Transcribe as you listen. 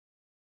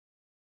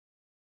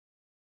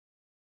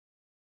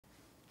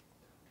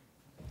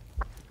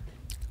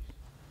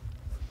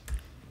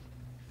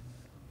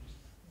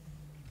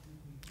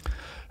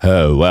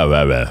Hello,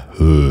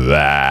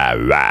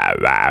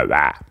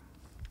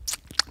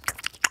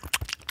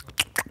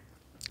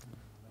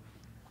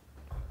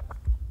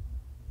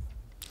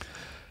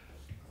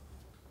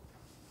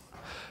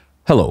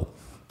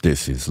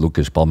 this is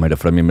Lucas Palmeira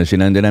from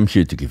Imaginando, and I'm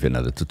here to give you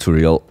another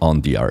tutorial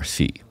on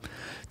DRC.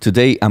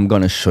 Today I'm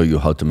going to show you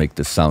how to make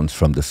the sounds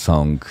from the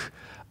song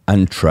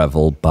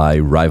Untravel by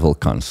Rival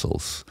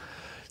Consoles.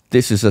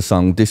 This is a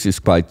song, this is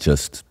quite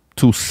just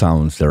two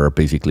sounds that are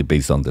basically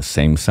based on the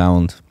same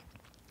sound.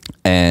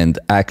 And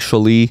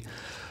actually,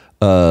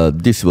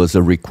 this was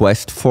a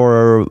request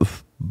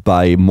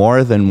by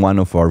more than one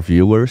of our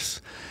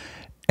viewers.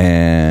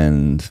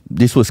 And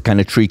this was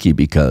kind of tricky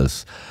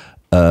because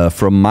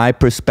from my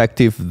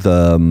perspective,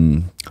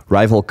 the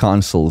Rival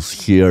Consoles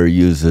here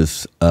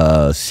uses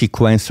a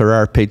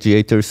sequencer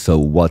arpeggiator. So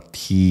what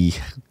he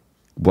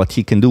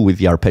can do with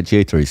the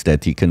arpeggiator is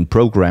that he can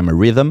program a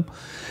rhythm,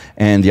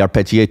 and the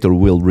arpeggiator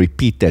will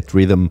repeat that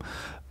rhythm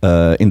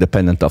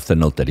independent of the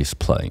note that he's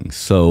playing.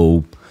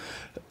 So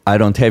I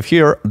don't have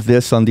here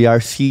this on the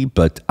RC,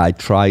 but I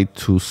try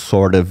to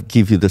sort of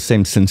give you the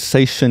same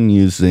sensation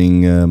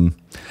using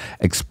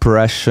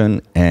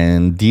expression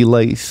and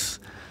delays.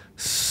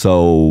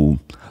 So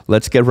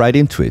let's get right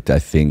into it. I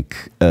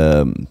think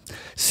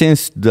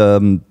since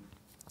the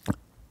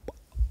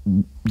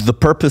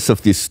purpose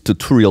of these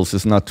tutorials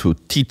is not to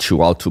teach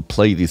you how to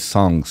play these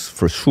songs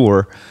for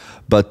sure,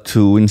 but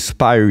to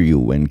inspire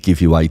you and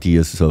give you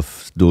ideas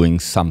of doing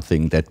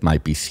something that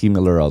might be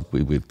similar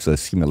with a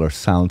similar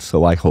sound.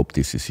 So I hope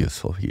this is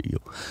useful for you.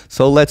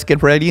 So let's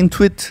get right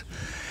into it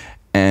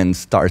and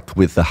start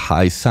with the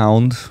high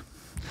sound,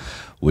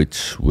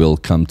 which will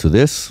come to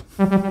this.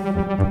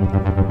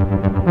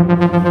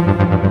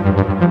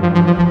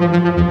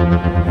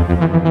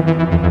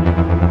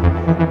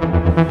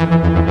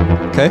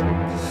 Okay.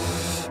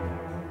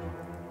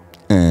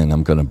 And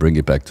I'm gonna bring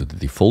it back to the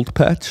default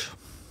patch.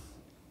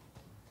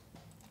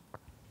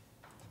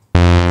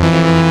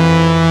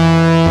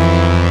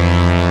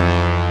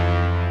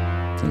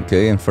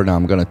 Okay, and for now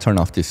I'm gonna turn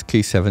off this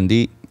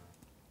K7D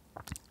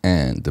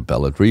and the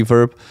ballad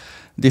reverb.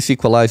 This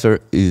equalizer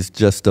is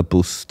just a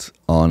boost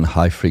on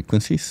high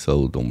frequencies,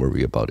 so don't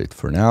worry about it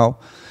for now.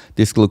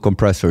 This glue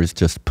compressor is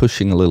just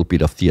pushing a little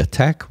bit of the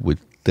attack,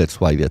 that's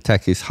why the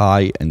attack is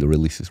high and the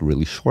release is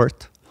really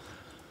short.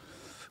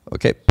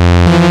 Okay,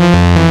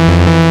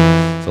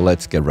 so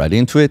let's get right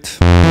into it.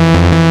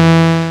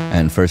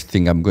 And first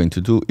thing I'm going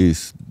to do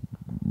is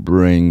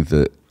bring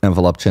the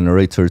envelope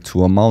generator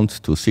to a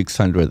mount to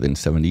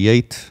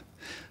 678.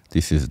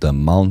 This is the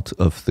amount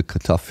of the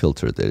cutoff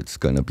filter that it's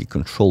going to be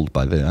controlled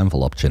by the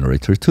envelope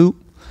generator too.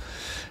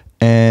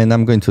 And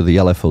I'm going to the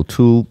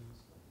LFO2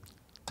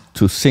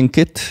 to sync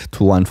it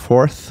to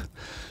 1/4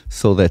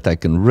 so that I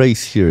can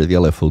raise here the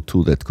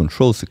LFO2 that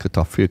controls the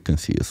cutoff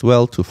frequency as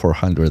well to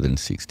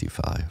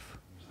 465.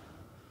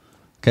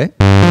 Okay.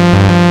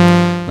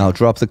 Now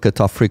drop the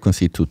cutoff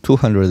frequency to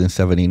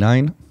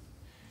 279.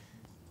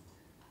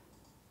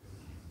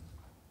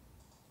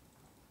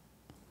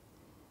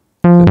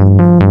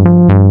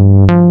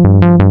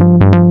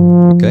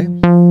 Okay.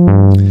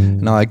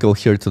 Now I go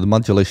here to the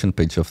modulation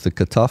page of the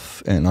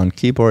cutoff, and on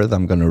keyboard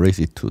I'm going to raise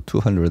it to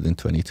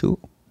 222.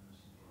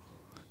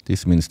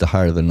 This means the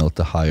higher the note,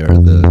 the higher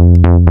the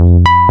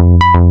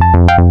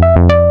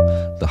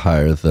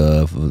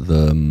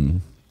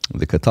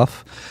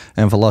cutoff.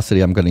 And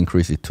velocity I'm going to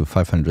increase it to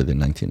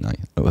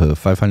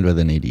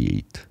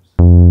 588.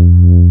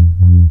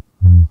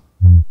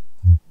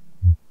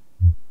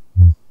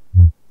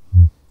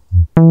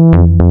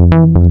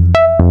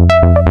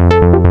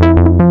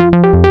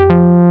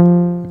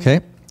 Okay,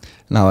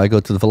 now I go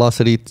to the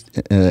velocity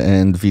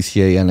and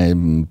VCA, and I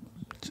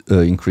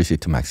increase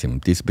it to maximum.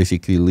 This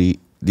basically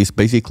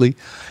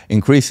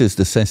increases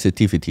the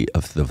sensitivity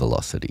of the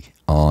velocity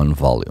on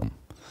volume.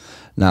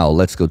 Now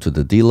let's go to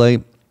the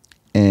delay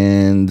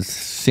and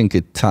sync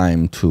it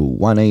time to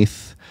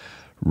 1/8.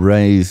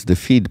 Raise the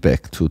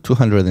feedback to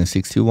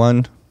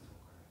 261.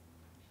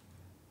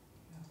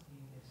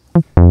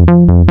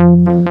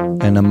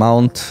 And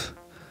amount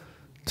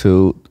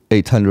to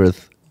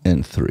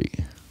 803.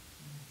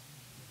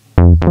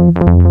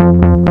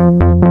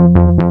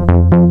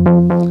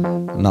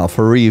 Now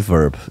for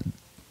reverb,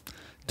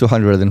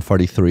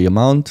 243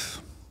 amount,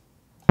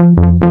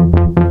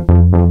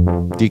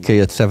 decay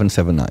at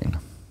 779.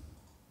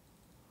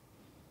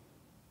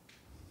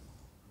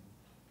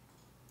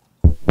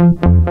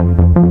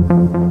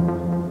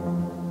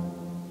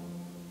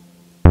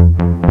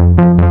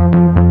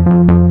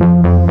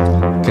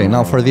 Okay,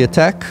 now for the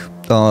attack,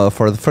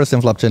 for the first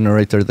envelope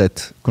generator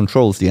that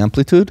controls the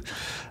amplitude,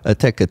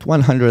 attack at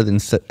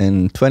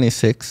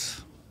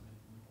 126.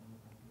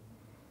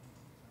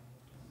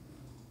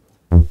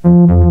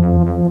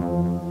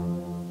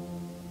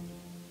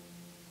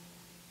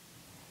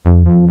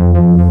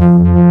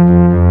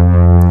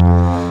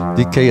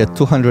 Decay at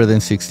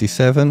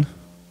 267.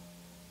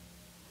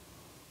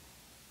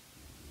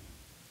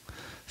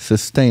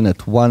 Sustain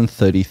at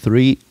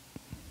 133.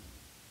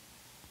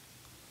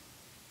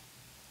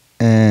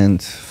 And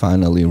and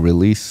finally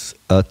release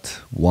at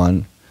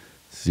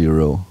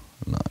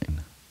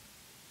 109.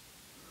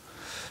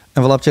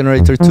 Envelope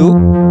generator 2,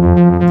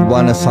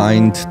 one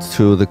assigned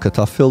to the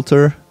cutoff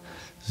filter,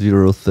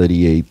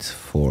 038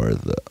 for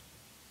the,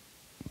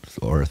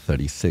 or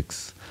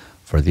 36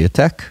 for the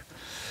attack,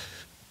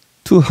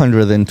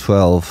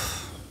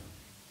 212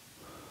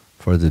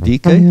 for the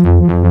decay,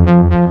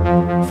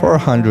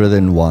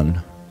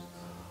 401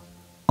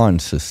 on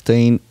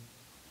sustain,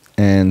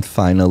 and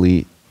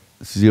finally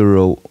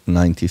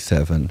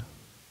 097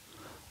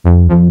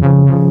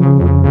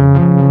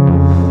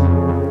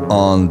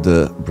 on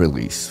the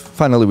release.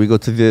 Finally, we go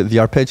to the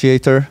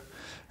arpeggiator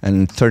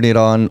and turn it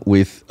on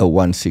with a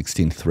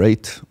 1/16th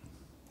rate.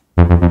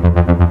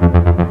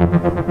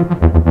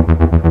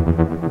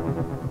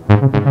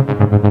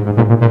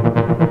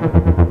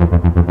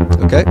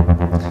 Okay,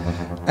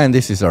 and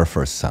this is our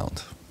first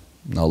sound.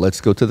 Now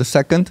let's go to the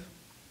second.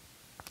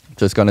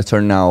 Just gonna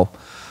turn now,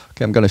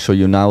 okay, I'm gonna show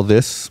you now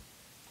this.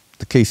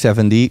 The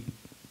K70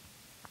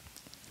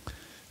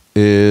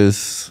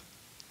 is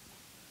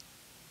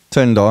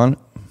turned on,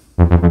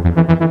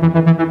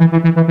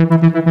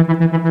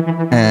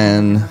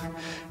 and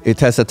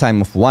it has a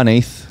time of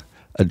 1/8,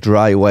 a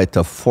dry wet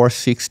of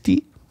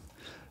 460,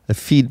 a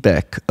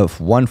feedback of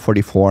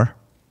 144,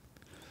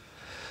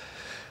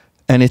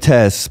 and it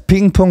has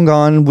ping pong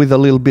on with a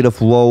little bit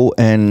of whoa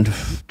and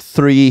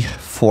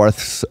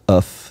 3/4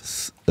 of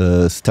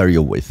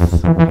stereo width.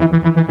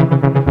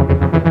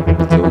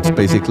 So it's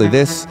basically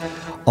this.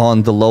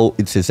 On the low,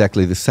 it's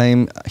exactly the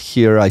same.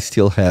 Here I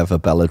still have a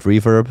ballad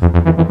reverb.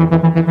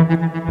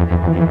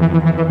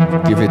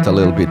 Give it a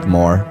little bit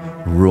more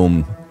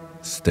room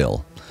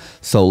still.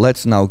 So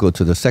let's now go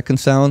to the second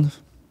sound.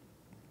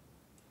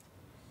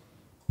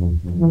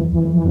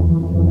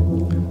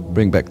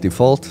 Bring back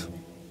default.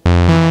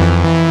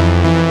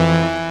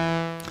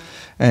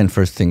 And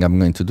first thing I'm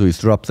going to do is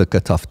drop the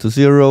cutoff to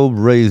 0,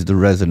 raise the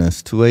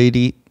resonance to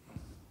 80.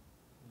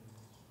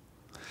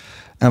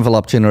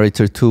 Envelope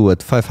generator 2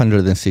 at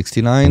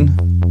 569.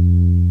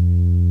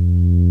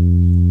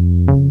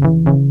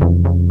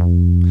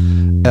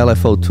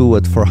 LFO2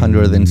 at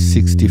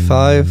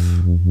 465.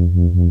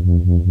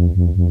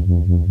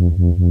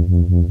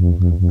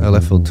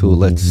 LFO2,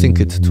 let's sync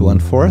it to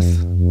 1/4.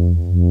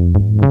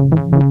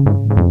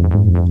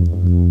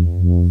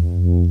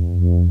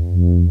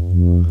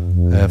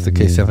 I have the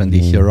K70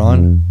 here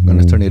on. I'm going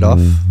to turn it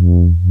off.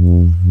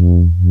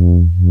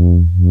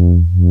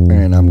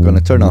 And I'm going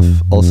to turn off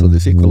also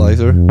this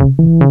equalizer.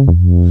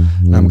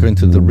 And I'm going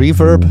to the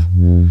reverb,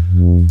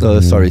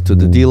 to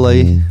the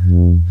delay.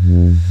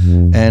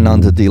 And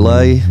on the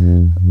delay,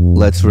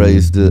 let's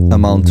raise the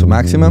amount to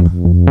maximum,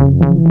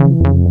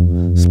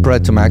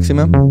 spread to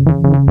maximum,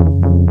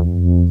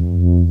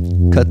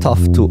 cut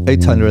off to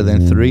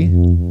 803,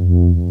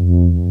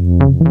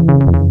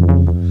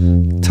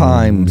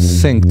 time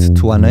synced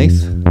to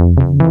 1/8,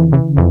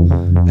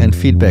 and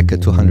feedback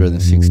at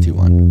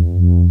 261.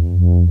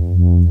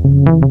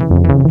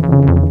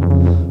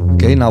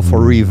 Okay, now for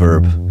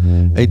reverb,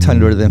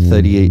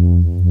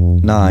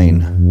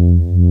 839.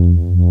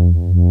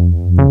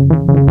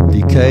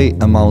 Decay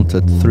amount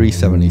at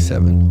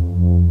 377.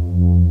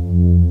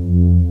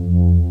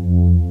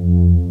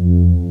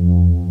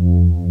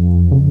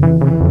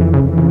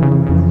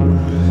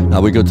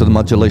 Now we go to the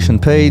modulation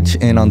page,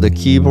 and on the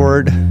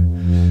keyboard,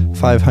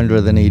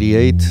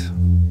 588,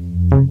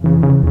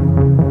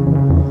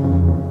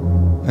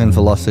 and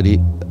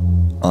velocity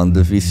on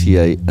the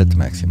VCA at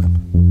maximum.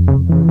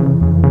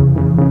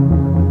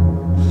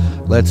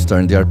 Let's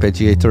turn the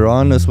arpeggiator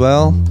on as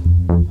well.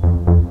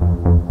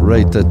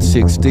 Rate at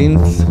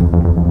 16th.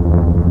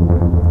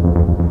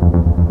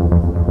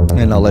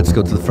 And now let's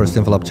go to the first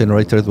envelope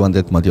generator, the one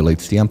that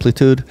modulates the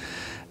amplitude,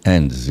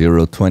 and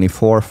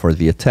 024 for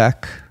the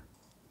attack.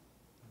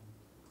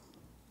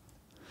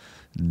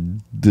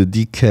 The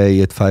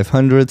decay at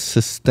 500,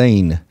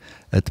 sustain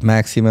at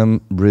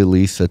maximum,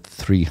 release at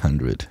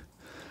 300.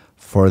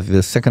 For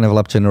the second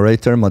envelope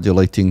generator,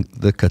 modulating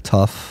the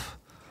cutoff,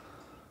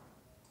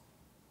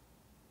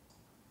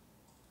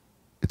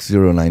 it's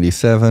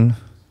 097,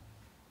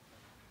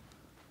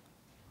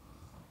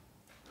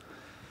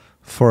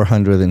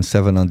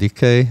 407 on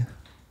decay,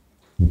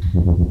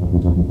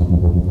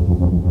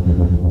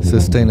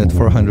 sustain at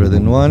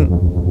 401,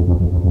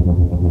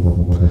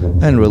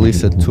 and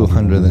release at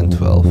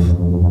 212.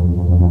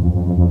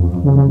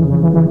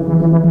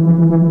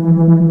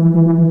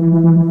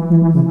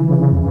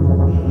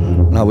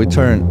 Now we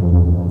turn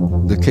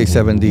the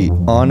K70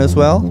 on as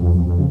well,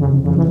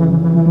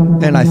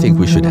 and I think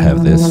we should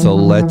have this. So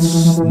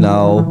let's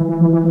now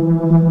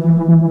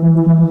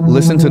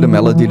listen to the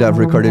melody that I've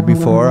recorded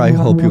before. I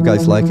hope you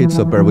guys like it,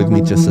 so bear with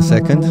me just a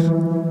second.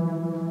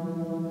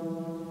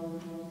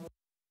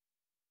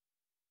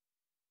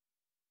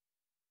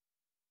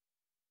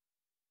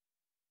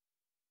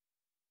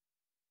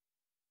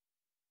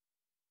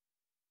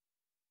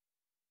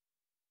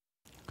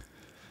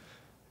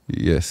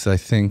 Yes, I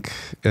think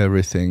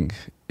everything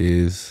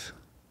is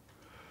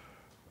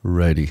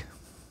ready.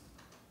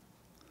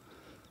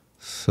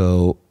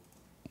 So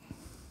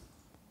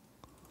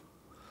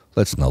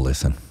Let's now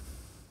listen.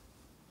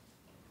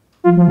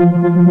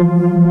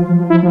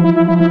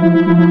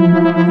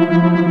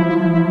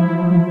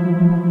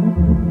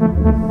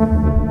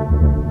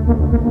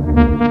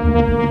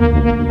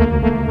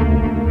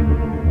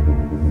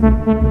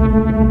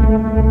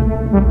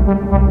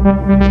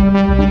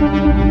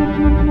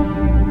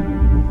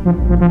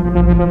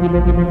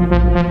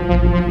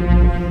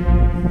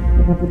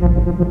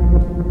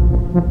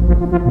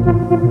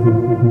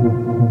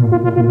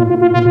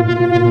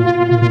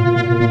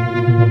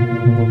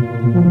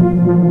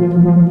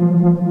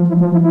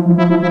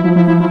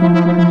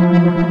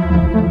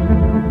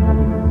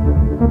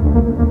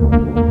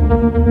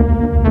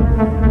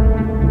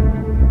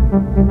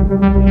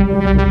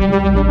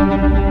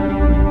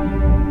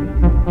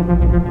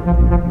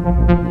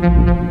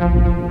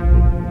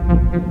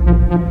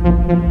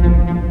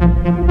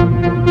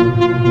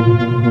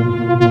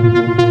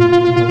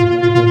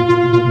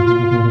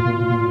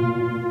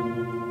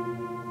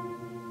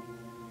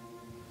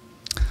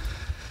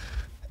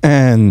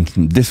 And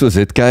this was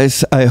it,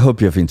 guys. I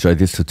hope you have enjoyed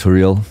this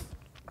tutorial.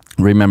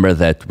 Remember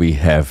that we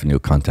have new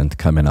content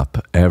coming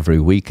up every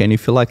week. And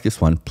if you like this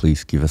one,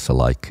 please give us a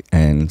like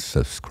and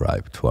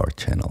subscribe to our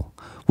channel.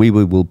 We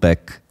will be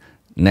back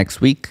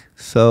next week,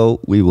 so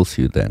we will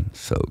see you then.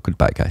 So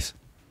goodbye, guys.